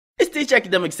It's DJ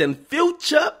Akademiks and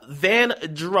Future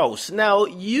Vandross. Now,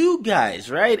 you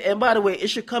guys, right? And by the way, it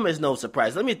should come as no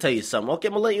surprise. Let me tell you something, okay?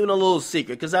 I'm gonna let you in a little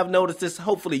secret because I've noticed this.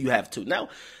 Hopefully, you have too. Now,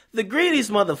 the greediest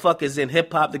motherfuckers in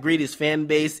hip-hop, the greediest fan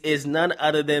base is none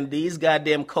other than these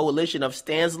goddamn coalition of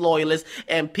stans loyalists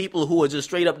and people who are just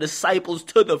straight up disciples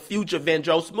to the Future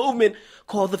Vandross movement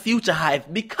called the Future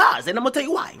Hive. Because, and I'm gonna tell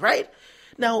you why, right?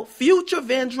 Now, Future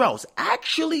Vandross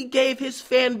actually gave his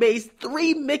fan base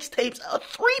 3 mixtapes, a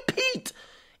three-peat,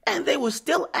 and they were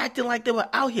still acting like they were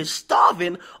out here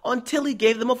starving until he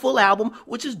gave them a full album,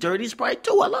 which is Dirty Sprite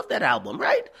 2. I love that album,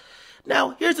 right?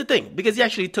 Now, here's the thing, because he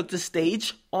actually took the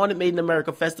stage on the Made in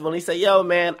America Festival, and he said, yo,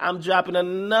 man, I'm dropping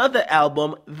another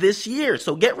album this year,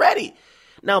 so get ready.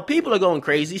 Now, people are going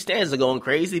crazy, stans are going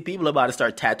crazy, people are about to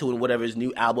start tattooing whatever his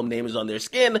new album name is on their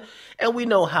skin, and we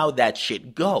know how that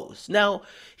shit goes. Now,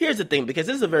 here's the thing, because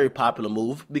this is a very popular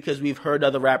move, because we've heard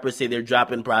other rappers say they're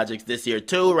dropping projects this year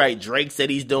too, right? Drake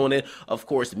said he's doing it, of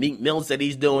course, Meek Mill said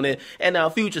he's doing it, and now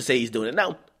Future said he's doing it.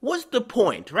 Now, what's the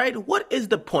point, right? What is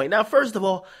the point? Now, first of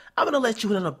all, I'm going to let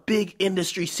you in on a big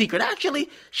industry secret. Actually,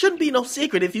 shouldn't be no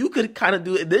secret. If you could kind of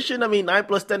do addition, 9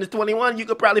 plus 10 is 21, you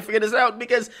could probably figure this out,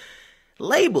 because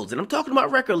labels, and I'm talking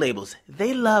about record labels,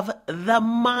 they love the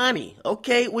money,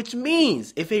 okay? Which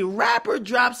means if a rapper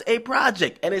drops a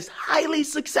project and is highly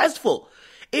successful,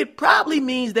 it probably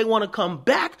means they want to come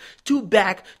back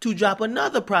to drop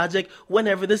another project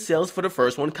whenever the sales for the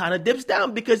first one kind of dips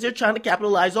down because they're trying to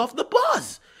capitalize off the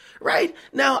buzz. Right?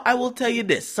 Now, I will tell you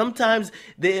this. Sometimes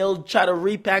they'll try to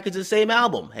repackage the same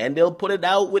album and they'll put it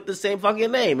out with the same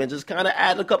fucking name and just kind of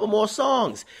add a couple more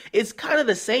songs. It's kind of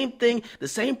the same thing, the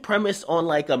same premise on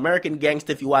like American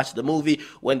Gangster if you watch the movie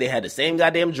when they had the same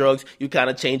goddamn drugs, you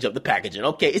kind of change up the packaging.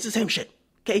 Okay, it's the same shit.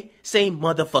 Okay? Same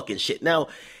motherfucking shit. Now,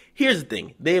 here's the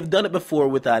thing. They have done it before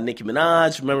with Nicki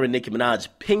Minaj. Remember Nicki Minaj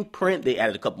Pink Print? They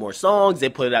added a couple more songs. They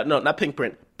put it out. No, not Pink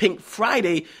Print. Pink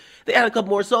Friday. They added a couple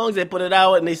more songs, they put it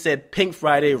out, and they said Pink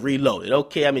Friday Reloaded.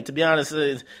 Okay, to be honest,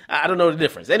 I don't know the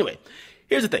difference. Anyway,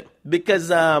 here's the thing.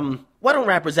 Because why don't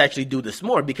rappers actually do this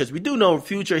more? Because we do know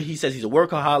Future, he says he's a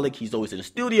workaholic, he's always in the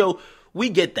studio. We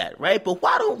get that, right? But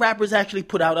why don't rappers actually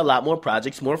put out a lot more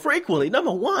projects more frequently?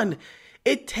 Number one,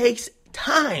 it takes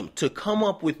time to come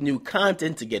up with new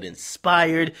content, to get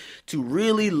inspired, to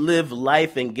really live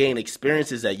life and gain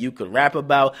experiences that you could rap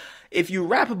about. If you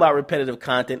rap about repetitive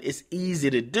content, it's easy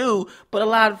to do,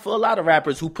 but for a lot of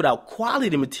rappers who put out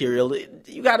quality material,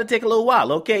 you got to take a little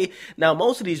while, okay? Now,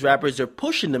 most of these rappers are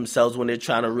pushing themselves when they're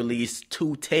trying to release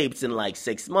 2 tapes in like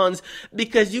 6 months,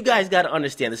 because you guys got to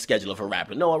understand the schedule of a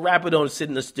rapper. No, a rapper don't sit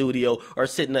in the studio or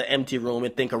sit in an empty room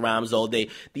and think of rhymes all day.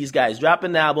 These guys drop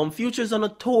an album. Future's on a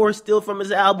tour still from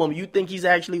his album. You think he's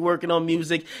actually working on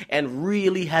music and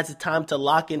really has the time to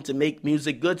lock in to make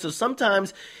music good. So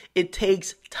sometimes it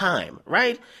takes time,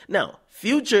 right? Now,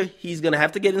 Future, he's going to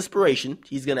have to get inspiration.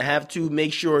 He's going to have to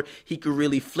make sure he could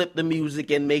really flip the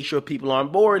music and make sure people are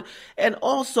on board. And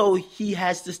also, he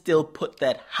has to still put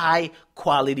that high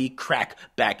quality crack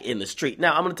back in the street.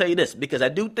 Now, I'm going to tell you this, because I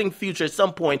do think Future at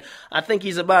some point, I think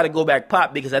he's about to go back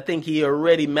pop, because I think he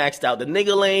already maxed out the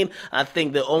nigga lane. I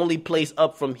think the only place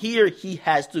up from here, he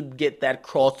has to get that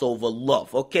crossover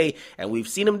love, okay? And we've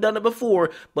seen him done it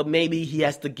before, but maybe he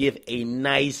has to give a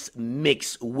nice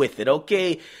mix with it,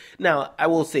 okay? Now, I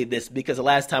will say this, because the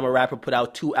last time a rapper put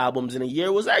out 2 albums in a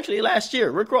year was actually last year.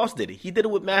 Rick Ross did it. He did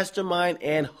it with Mastermind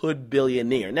and Hood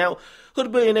Billionaire. Now,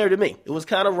 Hood Billionaire, to me, it was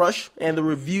kind of rushed, and the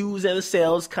reviews and the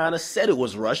sales kind of said it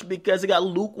was rushed because it got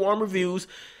lukewarm reviews,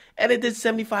 and it did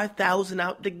 75,000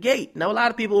 out the gate. Now, a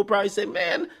lot of people will probably say,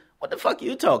 man, what the fuck are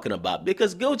you talking about?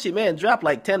 Because Gucci Mane dropped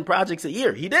like 10 projects a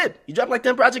year. He did. He dropped like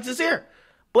 10 projects this year.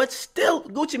 But still,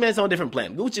 Gucci Mane's on a different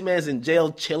plan. Gucci Mane's in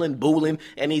jail, chilling, booling,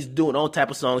 and he's doing all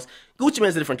type of songs. Gucci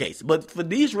Mane's a different case. But for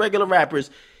these regular rappers,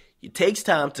 it takes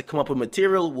time to come up with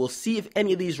material. We'll see if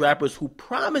any of these rappers who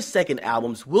promise second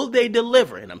albums, will they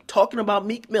deliver? And I'm talking about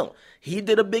Meek Mill. He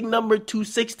did a big number,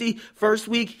 260 first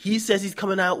week. He says he's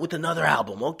coming out with another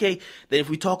album, okay? Then if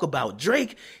we talk about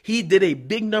Drake, he did a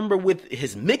big number with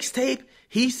his mixtape.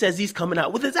 He says he's coming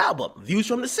out with his album, Views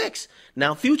from the 6.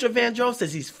 Now, Future Vandross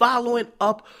says he's following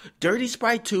up Dirty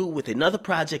Sprite 2 with another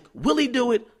project. Will he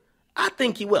do it? I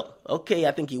think he will. Okay,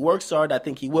 I think he works hard. I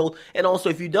think he will. And also,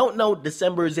 if you don't know,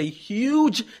 December is a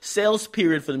huge sales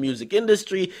period for the music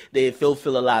industry. They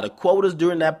fulfill a lot of quotas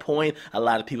during that point. A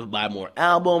lot of people buy more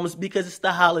albums because it's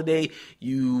the holiday.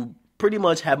 You pretty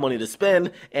much have money to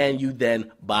spend, and you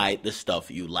then buy the stuff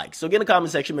you like. So get in the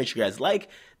comment section, make sure you guys like,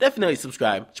 definitely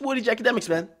subscribe. It's your boy DJ Akademiks,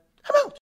 man. I'm out.